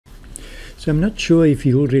So I'm not sure if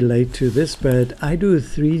you'll relate to this, but I do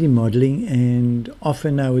 3D modeling, and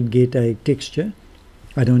often I would get a texture.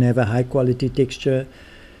 I don't have a high quality texture,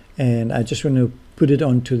 and I just want to put it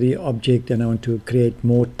onto the object, and I want to create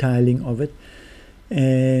more tiling of it.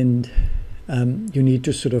 And you need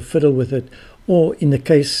to sort of fiddle with it. Or in the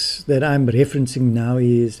case that I'm referencing now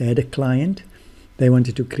is I had a client. They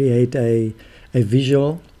wanted to create a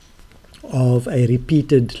visual of a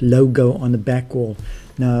repeated logo on the back wall.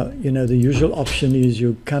 Now, you know, the usual option is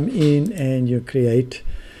you come in and you create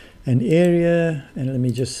an area, and let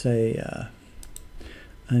me just say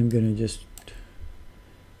I'm going to just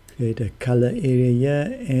create a color area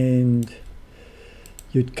here, and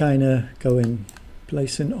you'd kind of go and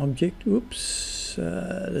place an object. Oops,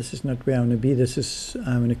 this is not where I want to be.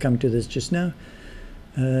 I'm going to come to this just now.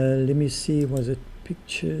 Let me see, was it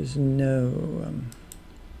pictures? No.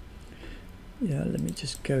 Yeah, let me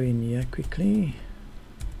just go in here quickly.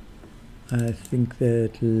 I think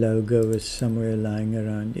that logo is somewhere lying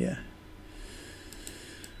around here.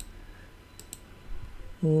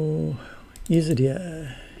 Or is it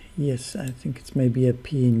here? Yes, I think it's maybe a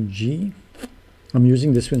PNG. I'm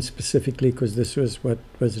using this one specifically because this was what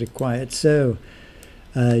was required. So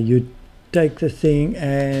you take the thing,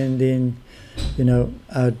 and then, you know,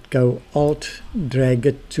 I'd go Alt, drag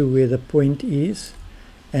it to where the point is,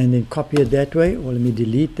 and then copy it that way. Or let me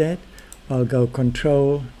delete that. I'll go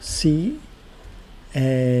Control C,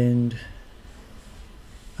 and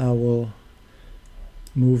I will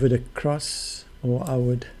move it across. Or I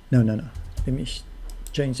would, no, let me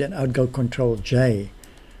change that. I would go Control J,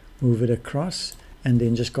 move it across, and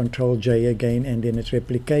then just Control J again, and then it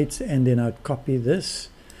replicates. And then I'd copy this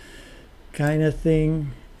kind of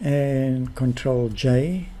thing and Control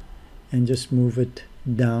J and just move it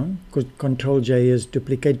down. Control J is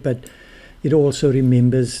duplicate, but it also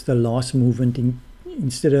remembers the last movement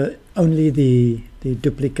instead of only the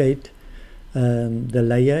duplicate the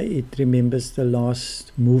layer, it remembers the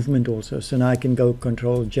last movement also. So now I can go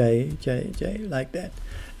Control J like that.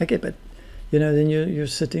 Okay, but you know, then you're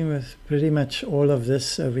sitting with pretty much all of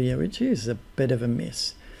this over here, which is a bit of a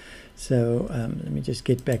mess. So let me just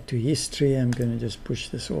get back to history. I'm going to just push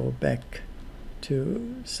this all back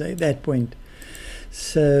to, say, that point.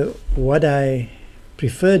 So what I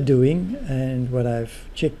prefer doing, and what I've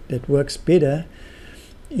checked that works better,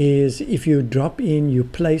 is if you drop in, you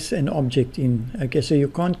place an object in. Okay, so you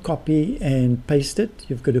can't copy and paste it.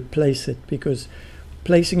 You've got to place it, because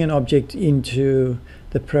placing an object into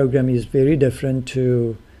the program is very different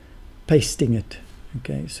to pasting it.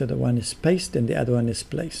 Okay, so the one is paste and the other one is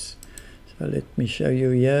place. So let me show you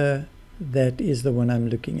here. That is the one I'm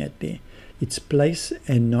looking at there. It's place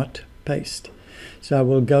and not paste. So I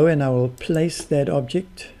will go and I will place that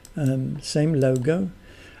object, same logo.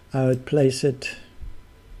 I would place it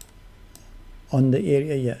on the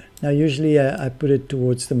area here. Now usually I put it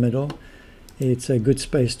towards the middle. It's a good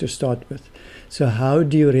space to start with. So how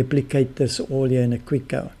do you replicate this all here in a quick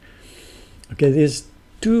go? Okay, there's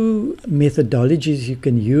two methodologies you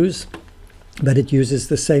can use, but it uses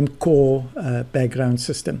the same core background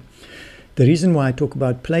system. The reason why I talk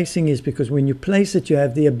about placing is because when you place it, you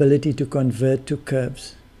have the ability to convert to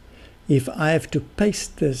curves. If I have to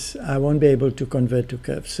paste this, I won't be able to convert to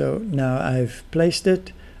curves. So now I've placed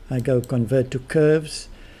it, I go convert to curves.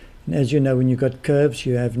 And as you know, when you've got curves,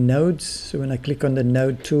 you have nodes. So when I click on the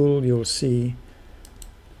node tool, you'll see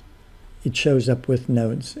it shows up with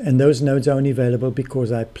nodes. And those nodes are only available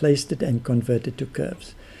because I placed it and converted to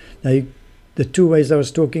curves. Now, the two ways I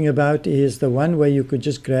was talking about is the one where you could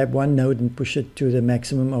just grab one node and push it to the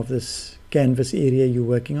maximum of this canvas area you're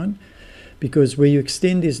working on. Because where you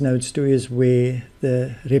extend these nodes to is where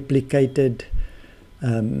the replicated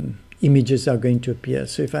images are going to appear.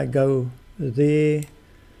 So if I go there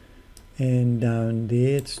and down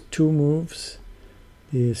there, it's 2 moves,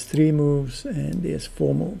 there's 3 moves, and there's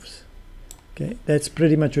 4 moves. Okay, that's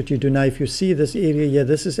pretty much what you do. Now if you see this area here,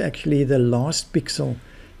 this is actually the last pixel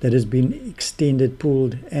that has been extended,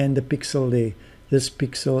 pulled, and the pixel there, this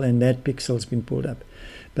pixel and that pixel has been pulled up.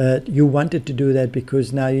 But you wanted to do that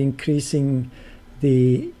because now you're increasing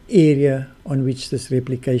the area on which this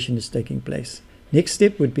replication is taking place. Next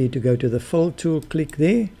step would be to go to the fill tool, click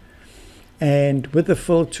there, and with the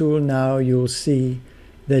fill tool now you'll see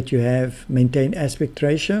that you have maintain aspect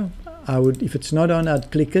ratio. I would, if it's not on,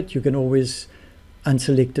 I'd click it. You can always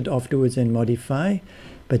unselect it afterwards and modify.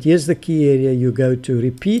 But here's the key area. You go to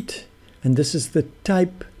repeat, and this is the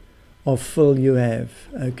type of fill you have.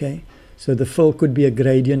 Okay, so the fill could be a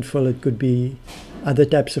gradient fill, it could be other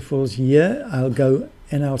types of fills. Here I'll go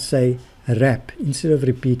and I'll say wrap instead of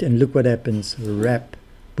repeat, and look what happens. Wrap,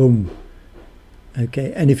 boom,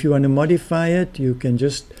 Okay, and if you want to modify it, you can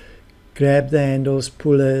just grab the handles,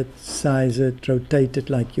 pull it, size it, rotate it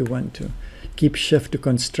like you want to. Keep shift to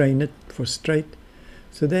constrain it for straight.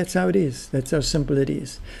 So that's how it is. That's how simple it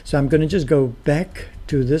is. So I'm going to just go back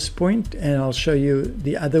to this point and I'll show you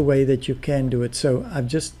the other way that you can do it. So I've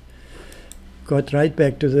just got right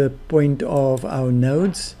back to the point of our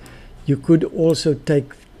nodes. You could also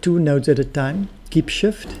take 2 nodes at a time. Keep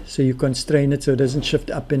shift so you constrain it so it doesn't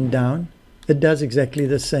shift up and down. It does exactly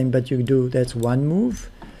the same, but you do, that's 1 move,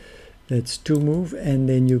 that's 2 move, and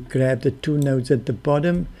then you grab the 2 nodes at the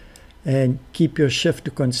bottom and keep your shift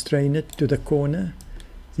to constrain it to the corner.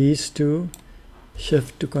 These 2,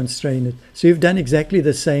 shift to constrain it. So you've done exactly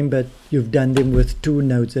the same, but you've done them with 2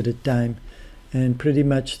 nodes at a time, and pretty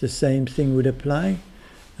much the same thing would apply.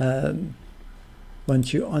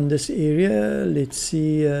 Once you're on this area, let's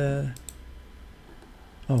see, here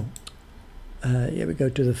we go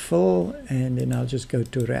to the fill, and then I'll just go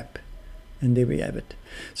to wrap, and there we have it.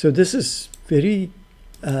 So this is very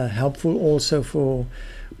helpful also for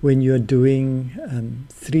when you're doing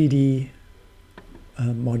 3D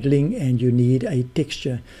modeling and you need a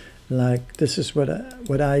texture. Like this is what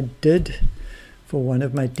I did for one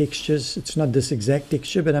of my textures. It's not this exact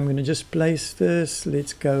texture, but I'm going to just place this.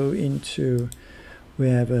 Let's go into, we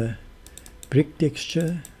have a brick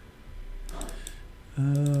texture.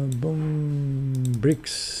 Boom,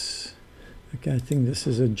 bricks. Okay, I think this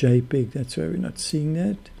is a JPEG, that's why we're not seeing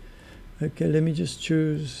that. Okay, let me just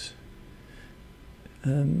choose,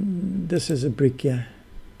 this is a brick here.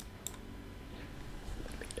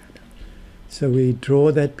 So we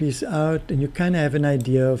draw that piece out and you kind of have an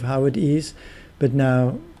idea of how it is, but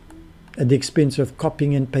now at the expense of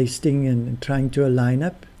copying and pasting and trying to align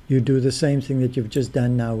up, you do the same thing that you've just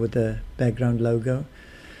done now with the background logo.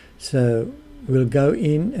 So we'll go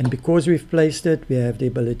in, and because we've placed it, we have the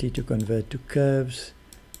ability to convert to curves.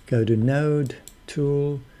 Go to node,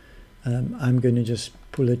 tool. I'm going to just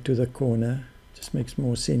pull it to the corner. Just makes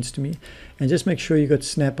more sense to me. And just make sure you got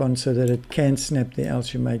snap on so that it can snap there,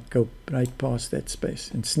 else you might go right past that space.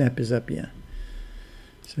 And snap is up here.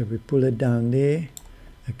 So we pull it down there.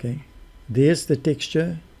 Okay, there's the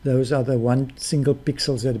texture. Those are the 1 single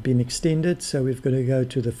pixels that have been extended. So we've got to go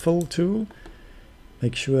to the fill tool.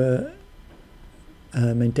 Make sure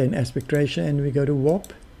maintain aspect ratio, and we go to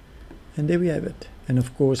warp, and there we have it. And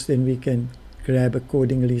of course then we can grab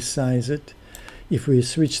accordingly, size it. If we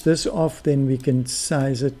switch this off, then we can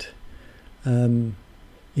size it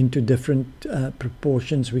into different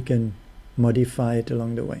proportions. We can modify it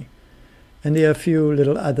along the way, and there are a few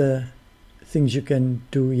little other things you can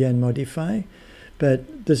do here and modify,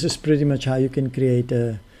 but this is pretty much how you can create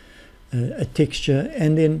a texture.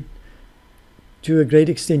 And then to a great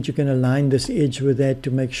extent you can align this edge with that to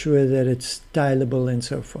make sure that it's styleable and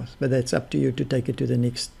so forth, but that's up to you to take it to the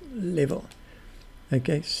next level.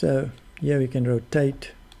 Okay, so here we can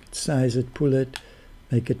rotate, size it, pull it,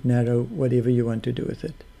 make it narrow, whatever you want to do with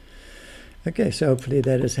it. Okay, so hopefully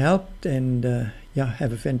that has helped, and yeah,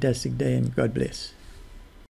 have a fantastic day and God bless.